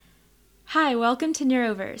Hi, welcome to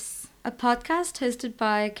Neuroverse a podcast hosted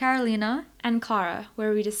by Carolina and Clara,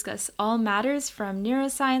 where we discuss all matters from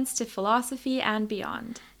neuroscience to philosophy and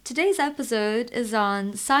beyond. Today's episode is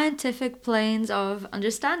on scientific planes of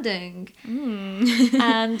understanding.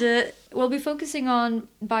 And we'll be focusing on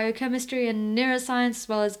biochemistry and neuroscience as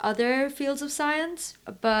well as other fields of science,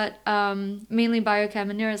 but mainly biochem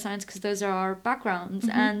and neuroscience because those are our backgrounds.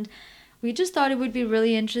 And we just thought it would be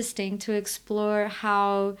really interesting to explore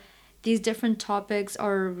how these different topics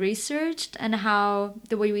are researched and how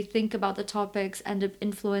the way we think about the topics end up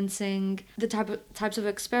influencing the types of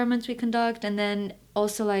experiments we conduct, and then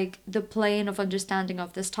also like the plane of understanding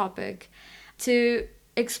of this topic. To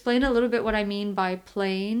explain a little bit what I mean by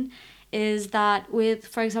plane is that with,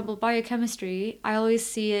 for example, biochemistry, I always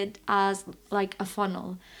see it as like a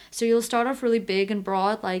funnel. So you'll start off really big and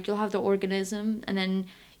broad, like you'll have the organism, and then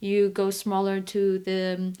you go smaller to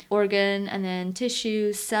the organ, and then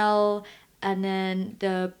tissue, cell, and then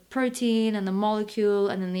the protein and the molecule,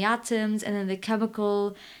 and then the atoms, and then the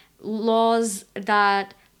chemical laws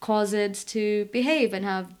that cause it to behave and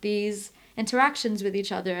have these interactions with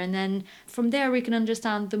each other. And then from there we can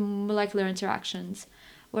understand the molecular interactions.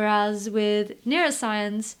 Whereas with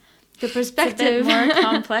neuroscience, the perspective... It's a bit more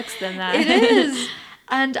complex than that. It is.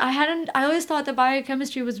 And I always thought that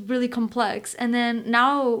biochemistry was really complex. And then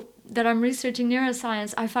now that I'm researching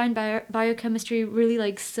neuroscience, I find biochemistry really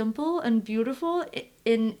like simple and beautiful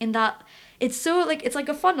in that it's so like, it's like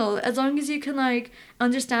a funnel. As long as you can like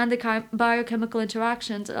understand the biochemical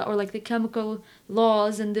interactions or like the chemical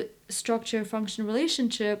laws and the structure function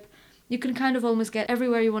relationship, you can kind of almost get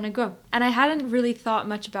everywhere you want to go. And I hadn't really thought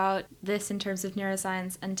much about this in terms of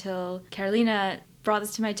neuroscience until Carolina brought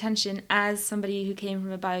this to my attention as somebody who came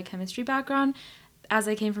from a biochemistry background. As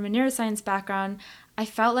I came from a neuroscience background, I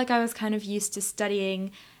felt like I was kind of used to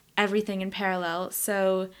studying everything in parallel.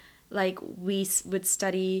 So like we would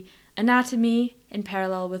study anatomy in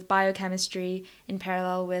parallel with biochemistry, in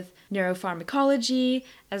parallel with neuropharmacology,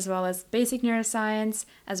 as well as basic neuroscience,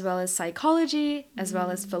 as well as psychology, as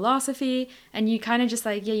well as philosophy. And you kind of just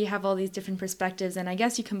like, you have all these different perspectives, and I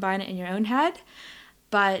guess you combine it in your own head.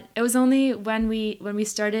 But it was only when we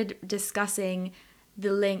started discussing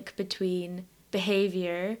the link between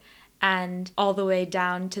behavior and all the way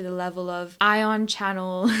down to the level of ion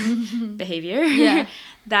channel behavior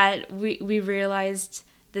that we realized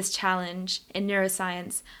this challenge in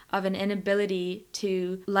neuroscience of an inability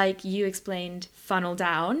to, like you explained, funnel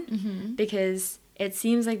down, because it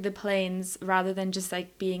seems like the planes, rather than just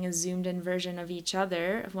like being a zoomed in version of each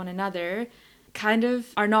other, of one another, kind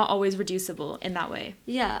of are not always reducible in that way.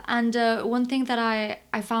 Yeah, and one thing that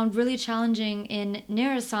I found really challenging in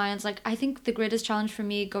neuroscience, like I think the greatest challenge for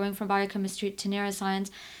me going from biochemistry to neuroscience,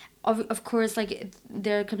 of course, like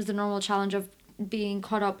there comes the normal challenge of being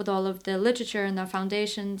caught up with all of the literature and the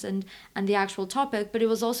foundations and the actual topic, but it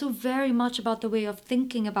was also very much about the way of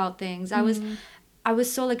thinking about things. I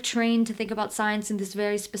was so like trained to think about science in this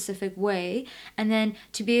very specific way, and then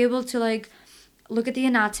to be able to like look at the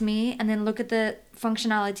anatomy and then look at the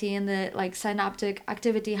functionality and the like synaptic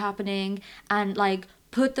activity happening and like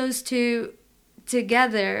put those two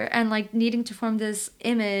together and like needing to form this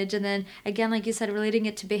image, and then again, like you said, relating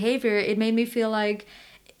it to behavior, it made me feel like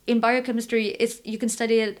in biochemistry you can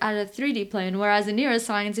study it at a 3D plane, whereas in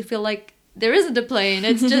neuroscience you feel like there isn't a plane,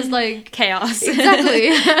 it's just like chaos. Exactly.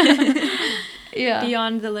 Yeah,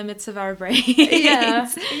 beyond the limits of our brains.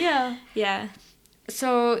 Yeah.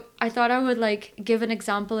 So I thought I would like give an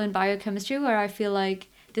example in biochemistry where I feel like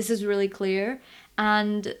this is really clear.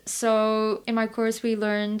 And so in my course we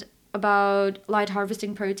learned about light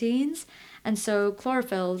harvesting proteins, and so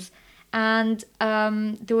chlorophylls. And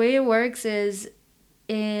the way it works is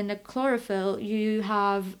in a chlorophyll you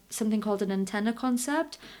have something called an antenna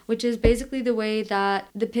concept, which is basically the way that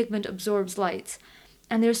the pigment absorbs light.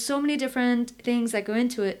 And there's so many different things that go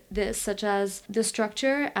into this, such as the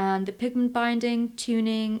structure and the pigment binding,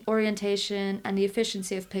 tuning, orientation, and the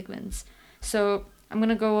efficiency of pigments. So I'm going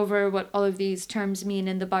to go over what all of these terms mean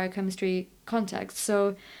in the biochemistry context.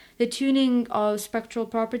 So the tuning of spectral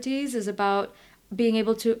properties is about being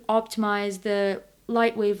able to optimize the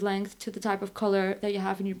light wavelength to the type of color that you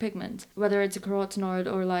have in your pigment, whether it's a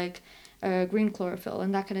carotenoid or like a green chlorophyll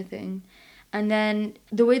and that kind of thing. And then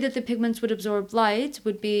the way that the pigments would absorb light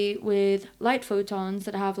would be with light photons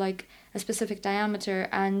that have like a specific diameter.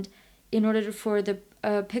 And in order for the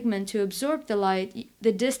pigment to absorb the light,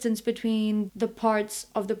 the distance between the parts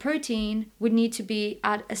of the protein would need to be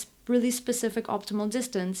at a really specific optimal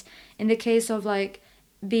distance. In the case of like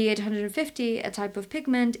B850, a type of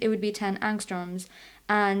pigment, it would be 10 angstroms.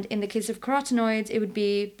 And in the case of carotenoids, it would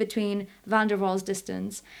be between van der Waals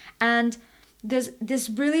distance. And this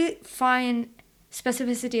really fine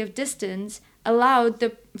specificity of distance allowed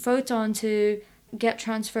the photon to get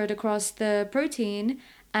transferred across the protein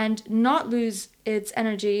and not lose its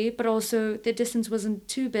energy, but also the distance wasn't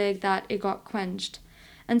too big that it got quenched.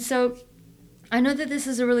 And so I know that this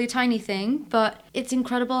is a really tiny thing, but it's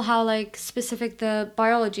incredible how like specific the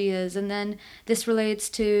biology is. And then this relates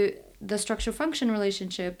to the structure-function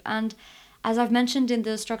relationship. And as I've mentioned in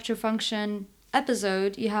the structure-function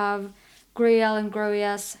episode, you have GRAL and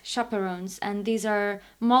GROES chaperones, and these are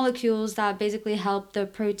molecules that basically help the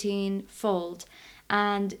protein fold.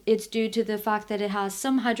 And it's due to the fact that it has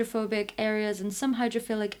some hydrophobic areas and some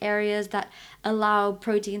hydrophilic areas that allow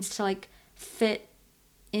proteins to like fit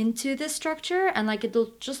into this structure, and like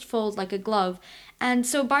it'll just fold like a glove. And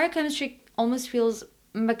so biochemistry almost feels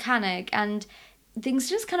mechanic, and things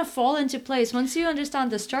just kind of fall into place once you understand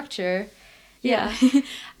the structure. Yeah.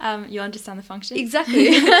 You understand the function.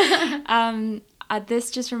 Exactly.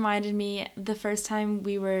 This just reminded me, the first time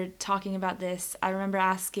we were talking about this, I remember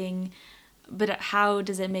asking, but how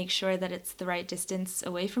does it make sure that it's the right distance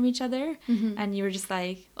away from each other? Mm-hmm. And you were just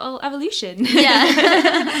like, well, evolution.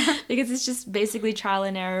 Yeah. Because it's just basically trial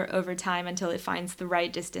and error over time until it finds the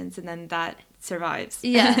right distance, and then that survives.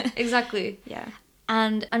 Yeah, exactly. Yeah.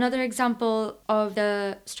 And another example of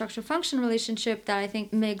the structure-function relationship that I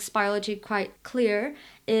think makes biology quite clear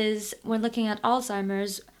is when looking at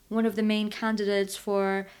Alzheimer's, one of the main candidates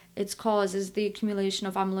for its cause is the accumulation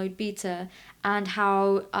of amyloid beta, and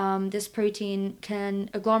how this protein can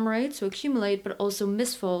agglomerate, so accumulate, but also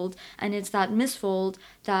misfold. And it's that misfold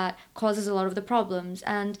that causes a lot of the problems.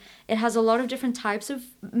 And it has a lot of different types of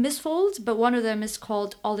misfolds, but one of them is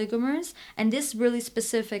called oligomers. And this really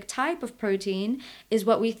specific type of protein is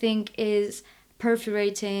what we think is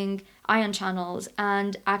perforating ion channels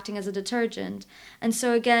and acting as a detergent. And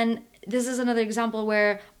so again, this is another example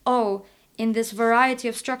where, in this variety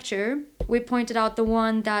of structure, we pointed out the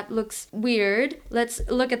one that looks weird. Let's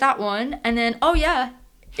look at that one. And then,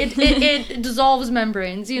 it dissolves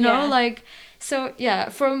membranes, you know? Yeah. Like, so yeah,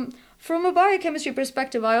 from a biochemistry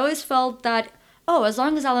perspective, I always felt that, as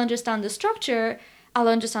long as I'll understand the structure, I'll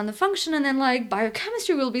understand the function, and then like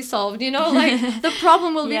biochemistry will be solved, you know? Like the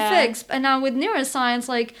problem will be fixed. And now with neuroscience,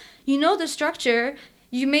 like, you know the structure,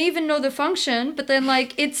 you may even know the function, but then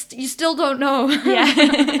like you still don't know.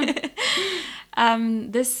 Yeah.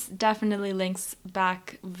 This definitely links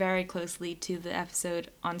back very closely to the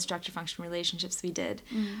episode on structure-function relationships we did,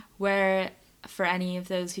 where, for any of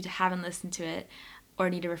those who haven't listened to it or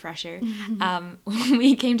need a refresher,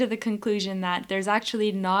 we came to the conclusion that there's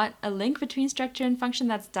actually not a link between structure and function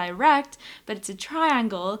that's direct, but it's a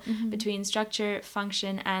triangle between structure,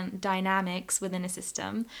 function, and dynamics within a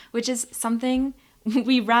system, which is something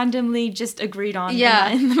we randomly just agreed on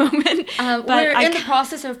in the moment. But we're in the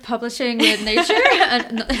process of publishing with Nature.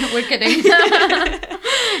 And we're kidding.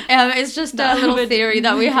 It's just a little theory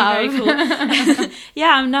that we have. Very cool.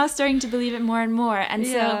 Yeah, I'm now starting to believe it more and more. And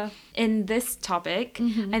so in this topic,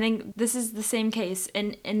 I think this is the same case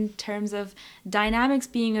in terms of dynamics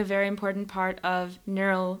being a very important part of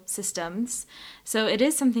neural systems. So it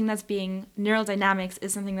is something neural dynamics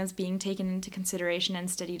is something that's being taken into consideration and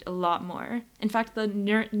studied a lot more. In fact, the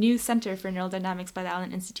new Center for Neural Dynamics by the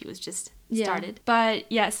Allen Institute was just started. But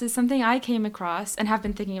so something I came across and have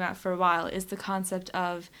been thinking about for a while is the concept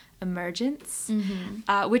of emergence,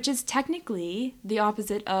 which is technically the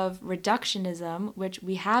opposite of reductionism, which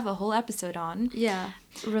we have a whole episode on. Yeah,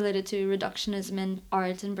 related to reductionism in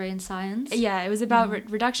art and brain science. Yeah, it was about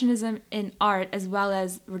reductionism in art as well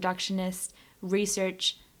as reductionist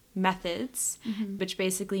research methods, which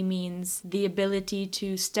basically means the ability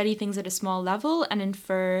to study things at a small level and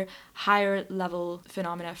infer higher level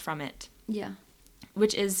phenomena from it. Yeah.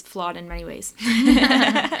 Which is flawed in many ways.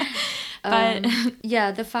 But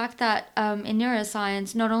the fact that in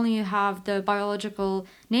neuroscience, not only you have the biological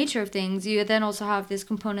nature of things, you then also have this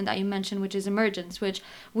component that you mentioned, which is emergence, which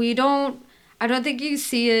I don't think you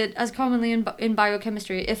see it as commonly in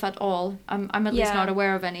biochemistry, if at all. I'm at least not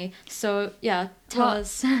aware of any. So tell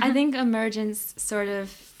us. I think emergence sort of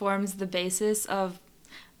forms the basis of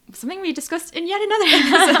something we discussed in yet another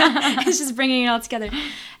episode. It's just bringing it all together.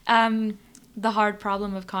 The hard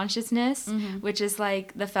problem of consciousness, which is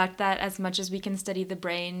like the fact that as much as we can study the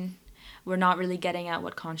brain, we're not really getting at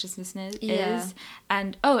what consciousness is.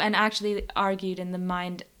 And actually argued in the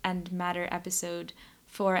Mind and Matter episode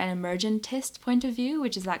for an emergentist point of view,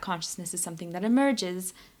 which is that consciousness is something that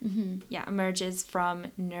emerges from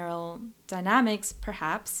neural dynamics,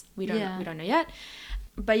 perhaps. We don't know yet.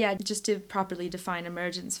 But yeah, just to properly define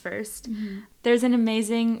emergence first, there's an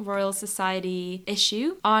amazing Royal Society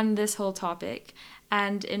issue on this whole topic.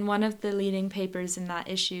 And in one of the leading papers in that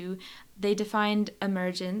issue, they defined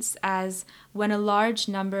emergence as when a large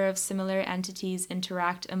number of similar entities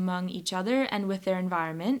interact among each other and with their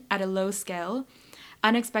environment at a low scale,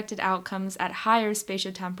 unexpected outcomes at higher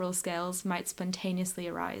spatiotemporal scales might spontaneously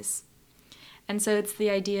arise. And so it's the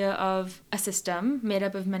idea of a system made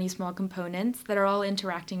up of many small components that are all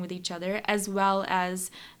interacting with each other, as well as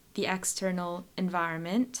the external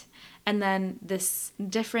environment. And then this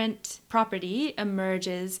different property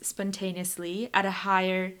emerges spontaneously at a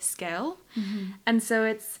higher scale. And so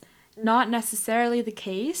it's not necessarily the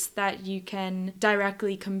case that you can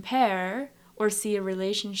directly compare or see a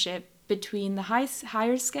relationship between the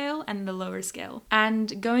higher scale and the lower scale.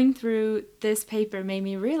 And going through this paper made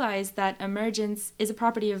me realize that emergence is a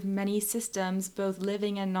property of many systems, both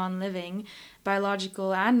living and non-living,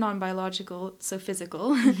 biological and non-biological, so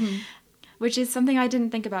physical, which is something I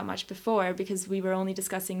didn't think about much before because we were only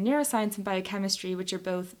discussing neuroscience and biochemistry, which are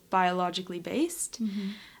both biologically based.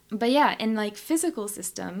 But yeah, in like physical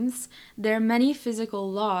systems, there are many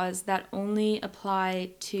physical laws that only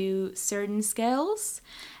apply to certain scales.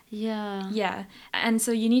 Yeah. And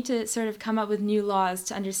so you need to sort of come up with new laws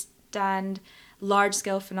to understand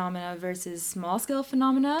large-scale phenomena versus small-scale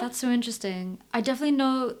phenomena. That's so interesting. I definitely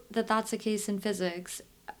know that that's the case in physics.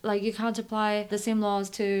 Like, you can't apply the same laws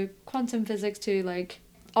to quantum physics to, like,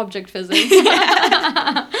 object physics.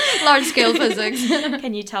 Large-scale physics.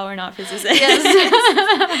 Can you tell we're not physicists?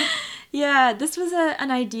 Yes. Yeah, this was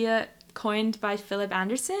an idea coined by Philip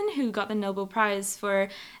Anderson, who got the Nobel Prize for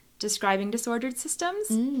describing disordered systems.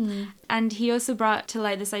 And he also brought to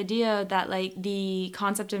light this idea that like the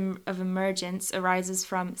concept of emergence arises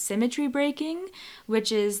from symmetry breaking,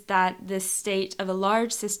 which is that this state of a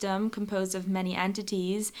large system composed of many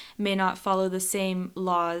entities may not follow the same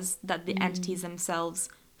laws that the entities themselves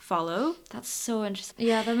follow. That's so interesting.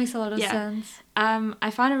 Yeah, that makes a lot of sense.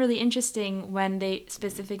 I found it really interesting when they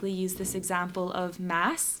specifically use this example of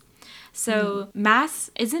mass. So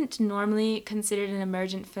mass isn't normally considered an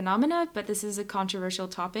emergent phenomena, but this is a controversial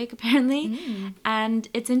topic apparently. And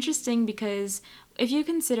it's interesting because if you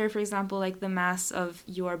consider, for example, like the mass of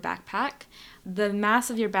your backpack, the mass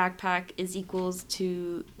of your backpack is equals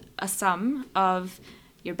to a sum of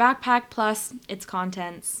your backpack plus its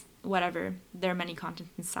contents, whatever. There are many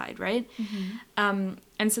contents inside, right?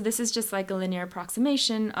 And so this is just like a linear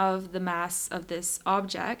approximation of the mass of this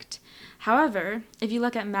object. However, if you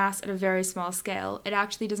look at mass at a very small scale, it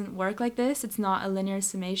actually doesn't work like this. It's not a linear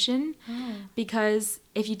summation because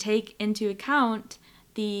if you take into account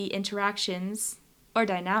the interactions or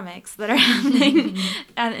dynamics that are happening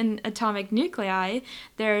in atomic nuclei,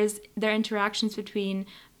 there are interactions between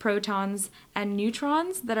protons and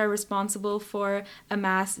neutrons that are responsible for a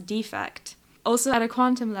mass defect. Also, at a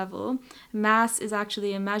quantum level, mass is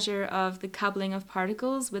actually a measure of the coupling of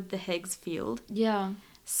particles with the Higgs field. Yeah.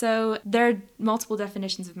 So there are multiple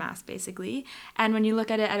definitions of mass, basically. And when you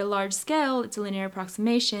look at it at a large scale, it's a linear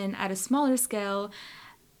approximation. At a smaller scale,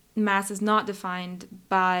 mass is not defined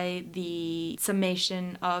by the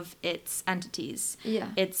summation of its entities. Yeah.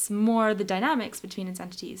 It's more the dynamics between its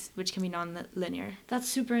entities, which can be non-linear. That's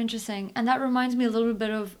super interesting. And that reminds me a little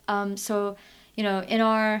bit of, in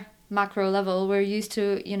our macro level, we're used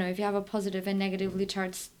to, if you have a positive and negatively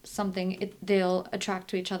charged something, they'll attract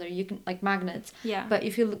to each other. You can, like magnets. Yeah. But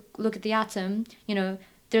if you look at the atom,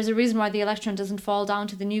 there's a reason why the electron doesn't fall down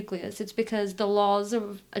to the nucleus. It's because the laws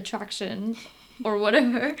of attraction or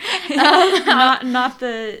whatever. Not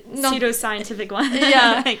the pseudoscientific one.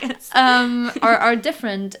 Yeah. I guess. Are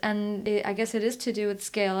different. And I guess it is to do with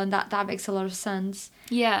scale, and that makes a lot of sense.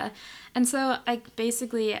 Yeah. And so I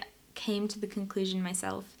basically came to the conclusion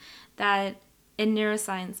myself that in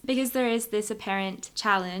neuroscience, because there is this apparent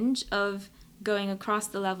challenge of going across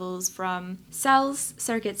the levels from cells,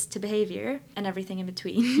 circuits to behavior and everything in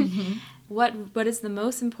between, what is the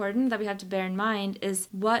most important that we have to bear in mind is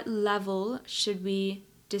what level should we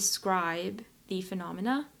describe the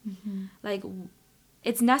phenomena? Like,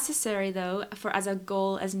 it's necessary though for as a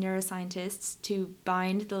goal as neuroscientists to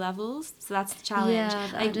bind the levels. So that's the challenge. Yeah,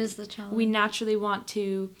 that is the challenge. We naturally want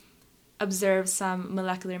to observe some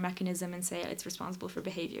molecular mechanism and say it's responsible for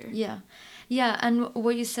behavior. Yeah, and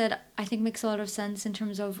what you said I think makes a lot of sense in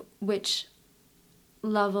terms of which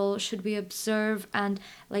level should we observe and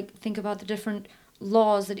like think about the different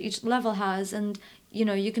laws that each level has. And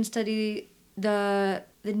you can study the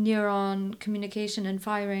neuron communication and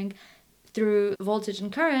firing through voltage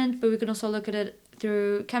and current, but we can also look at it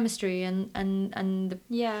through chemistry and the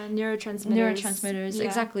neurotransmitters.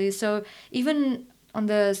 Exactly. So even on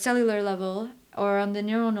the cellular level or on the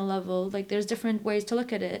neuronal level, like there's different ways to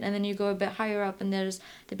look at it, and then you go a bit higher up and there's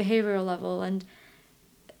the behavioral level. And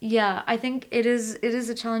yeah, I think it is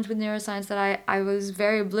a challenge with neuroscience that I was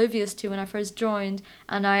very oblivious to when I first joined,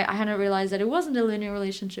 and I hadn't realized that it wasn't a linear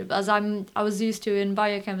relationship as I was used to in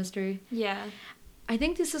biochemistry. Yeah. I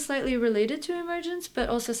think this is slightly related to emergence, but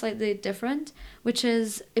also slightly different, which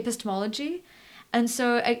is epistemology. And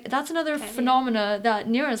so that's another phenomena that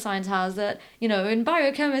neuroscience has, that, you know, in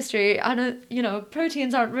biochemistry,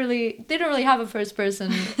 proteins they don't really have a first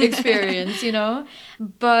person experience, you know,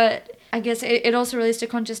 but I guess it also relates to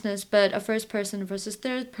consciousness, but a first person versus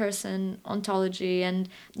third person ontology, and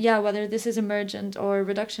yeah, whether this is emergent or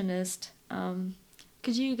reductionist.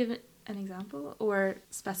 Could you give it an example or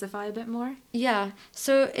specify a bit more? Yeah,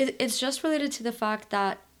 so it's just related to the fact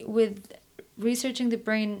that with researching the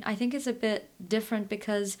brain, I think it's a bit different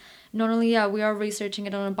because not only, we are researching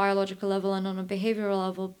it on a biological level and on a behavioral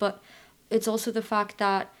level, but it's also the fact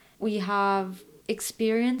that we have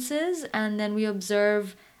experiences and then we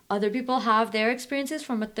observe other people have their experiences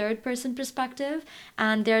from a third person perspective,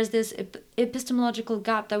 and there's this epistemological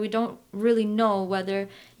gap that we don't really know whether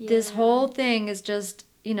this whole thing is just,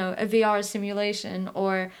 you know, a VR simulation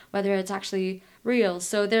or whether it's actually real.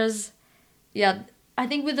 So there's, I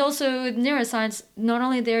think with neuroscience, not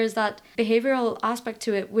only there's that behavioral aspect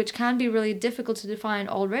to it, which can be really difficult to define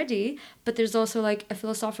already, but there's also like a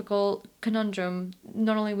philosophical conundrum,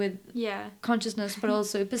 not only with consciousness, but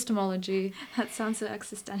also epistemology. That sounds so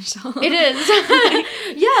existential. It is.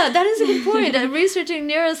 Yeah, that is a good point. Researching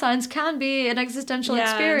neuroscience can be an existential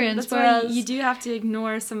experience. That's why you do have to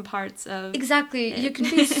ignore some parts of Exactly. You can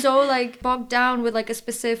be so like bogged down with like a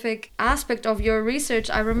specific aspect of your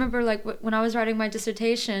research. I remember like when I was writing my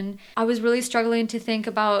dissertation, I was really struggling to think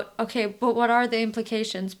about, okay, but what are the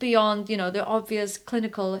implications beyond, you know, the obvious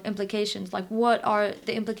clinical implications? Like, what are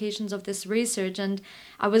the implications of this research? And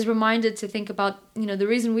I was reminded to think about, you know, the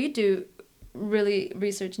reason we do really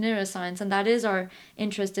research neuroscience, and that is our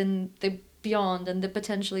interest in the beyond and the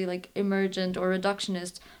potentially like emergent or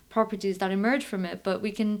reductionist properties that emerge from it. But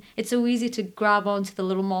it's so easy to grab onto the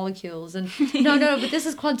little molecules and no, but this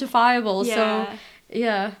is quantifiable. So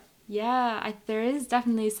there is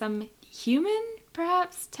definitely some human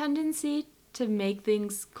perhaps tendency to make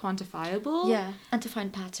things quantifiable, and to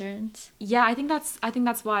find patterns. I think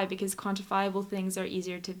that's why, because quantifiable things are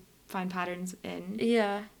easier to find patterns in,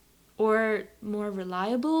 or more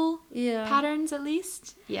reliable patterns, at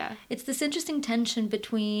least. It's this interesting tension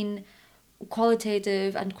between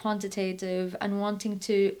qualitative and quantitative, and wanting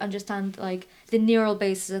to understand like the neural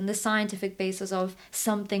basis and the scientific basis of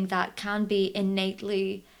something that can be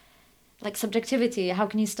innately like subjectivity. How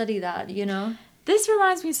can you study that, you know? This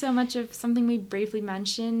reminds me so much of something we briefly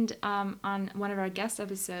mentioned on one of our guest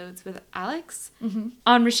episodes with Alex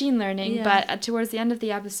on machine learning. But towards the end of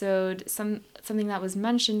the episode, something that was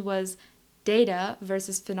mentioned was data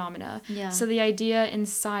versus phenomena. So the idea in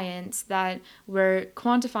science that we're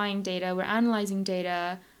quantifying data, we're analyzing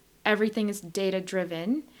data, everything is data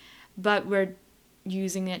driven, but we're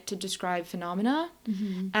using it to describe phenomena.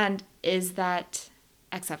 And is that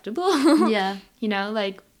acceptable? You know,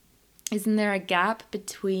 like, isn't there a gap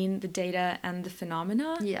between the data and the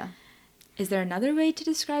phenomena? Is there another way to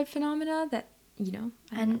describe phenomena that, you know?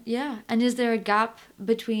 And is there a gap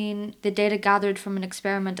between the data gathered from an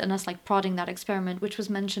experiment and us like prodding that experiment, which was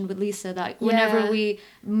mentioned with Lisa, that whenever we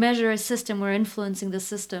measure a system, we're influencing the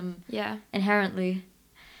system inherently.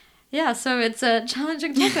 So it's a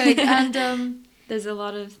challenging topic. And there's a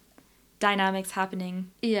lot of dynamics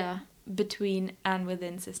happening between and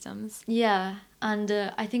within systems. And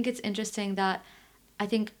I think it's interesting that I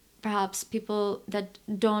think perhaps people that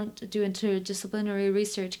don't do interdisciplinary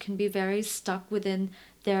research can be very stuck within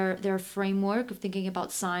their framework of thinking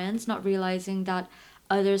about science, not realizing that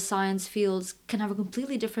other science fields can have a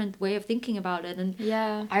completely different way of thinking about it. And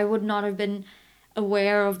I would not have been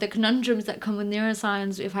aware of the conundrums that come with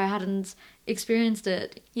neuroscience if I hadn't experienced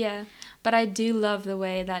it. But I do love the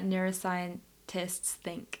way that neuroscientists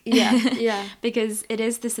think. Because it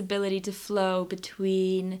is this ability to flow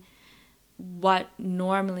between what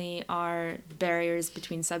normally are barriers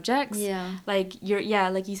between subjects. Like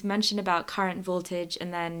like you mentioned about current, voltage,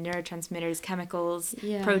 and then neurotransmitters, chemicals,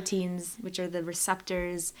 proteins, which are the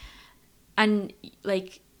receptors. And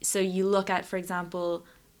like, so you look at, for example,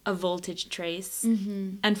 a voltage trace,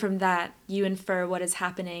 and from that you infer what is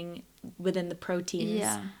happening within the proteins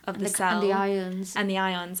of the cell and the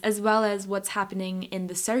ions, as well as what's happening in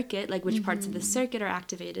the circuit, like which parts of the circuit are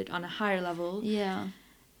activated on a higher level,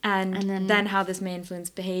 and then how this may influence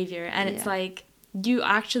behavior. And it's like, you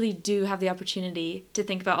actually do have the opportunity to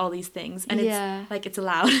think about all these things, and it's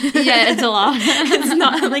allowed. Yeah, it's allowed. It's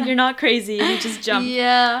not like you're not crazy and you just jump.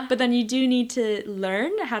 Yeah. But then you do need to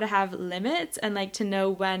learn how to have limits and like to know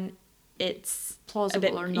when it's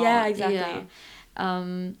plausible or not. Yeah, exactly.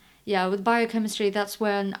 Yeah. With biochemistry, that's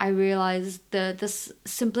when I realized the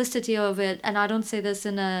simplicity of it, and I don't say this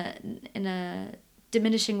in a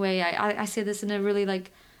diminishing way. I say this in a really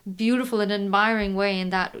like beautiful and admiring way, in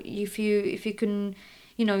that if you can,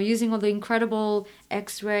 using all the incredible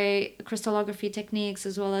X-ray crystallography techniques,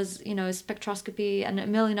 as well as spectroscopy and a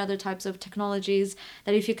million other types of technologies,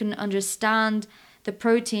 that if you can understand the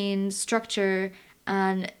protein structure,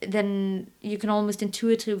 and then you can almost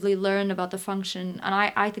intuitively learn about the function. And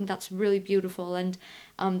I think that's really beautiful, and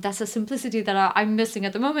that's a simplicity that I'm missing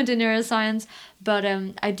at the moment in neuroscience. But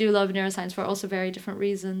I do love neuroscience for also very different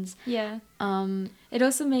reasons. Yeah. It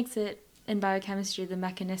also makes it, in biochemistry, the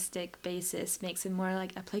mechanistic basis makes it more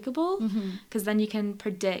like applicable, because then you can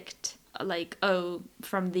predict like, oh,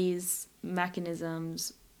 from these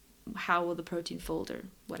mechanisms, how will the protein fold or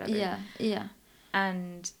whatever. Yeah.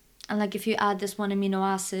 And like if you add this one amino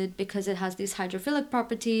acid, because it has these hydrophilic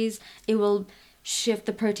properties, it will shift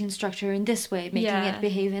the protein structure in this way, making it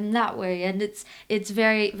behave in that way, and it's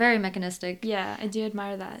very, very mechanistic. Yeah, I do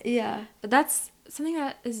admire that. Yeah. But that's something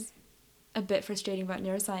that is a bit frustrating about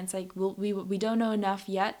neuroscience. Like we don't know enough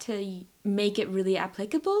yet to make it really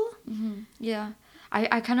applicable. Yeah.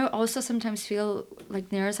 I kind of also sometimes feel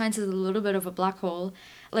like neuroscience is a little bit of a black hole.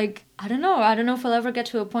 Like, I don't know if we'll ever get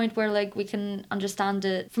to a point where like we can understand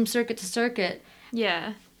it from circuit to circuit.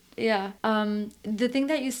 Yeah. Yeah. The thing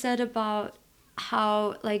that you said about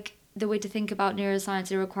how like the way to think about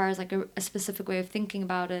neuroscience, it requires like a specific way of thinking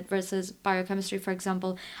about it, versus biochemistry, for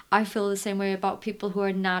example. I feel the same way about people who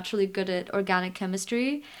are naturally good at organic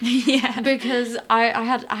chemistry. Yeah. Because I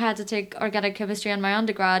had to take organic chemistry in my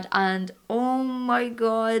undergrad, and oh my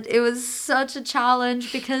god, it was such a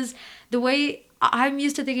challenge, because the way I'm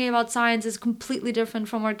used to thinking about science is completely different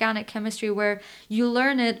from organic chemistry, where you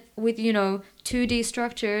learn it with, 2D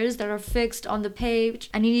structures that are fixed on the page,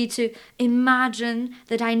 and you need to imagine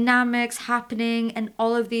the dynamics happening and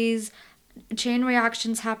all of these chain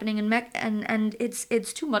reactions happening, and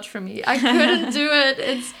it's too much for me. I couldn't do it.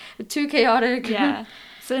 It's too chaotic. Yeah.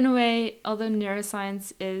 So in a way, although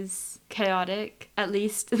neuroscience is chaotic, at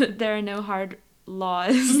least there are no hard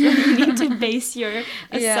laws that you need to base your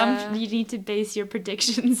you need to base your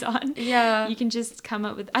predictions on. Yeah. You can just come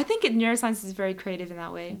up with, I think neuroscience is very creative in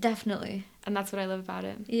that way. Definitely. And that's what I love about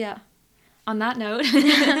it. Yeah. On that note,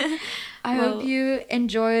 I hope you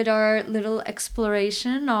enjoyed our little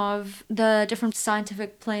exploration of the different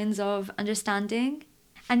scientific planes of understanding.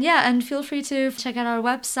 And feel free to check out our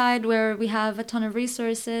website, where we have a ton of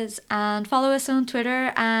resources, and follow us on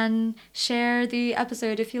Twitter and share the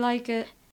episode if you like it.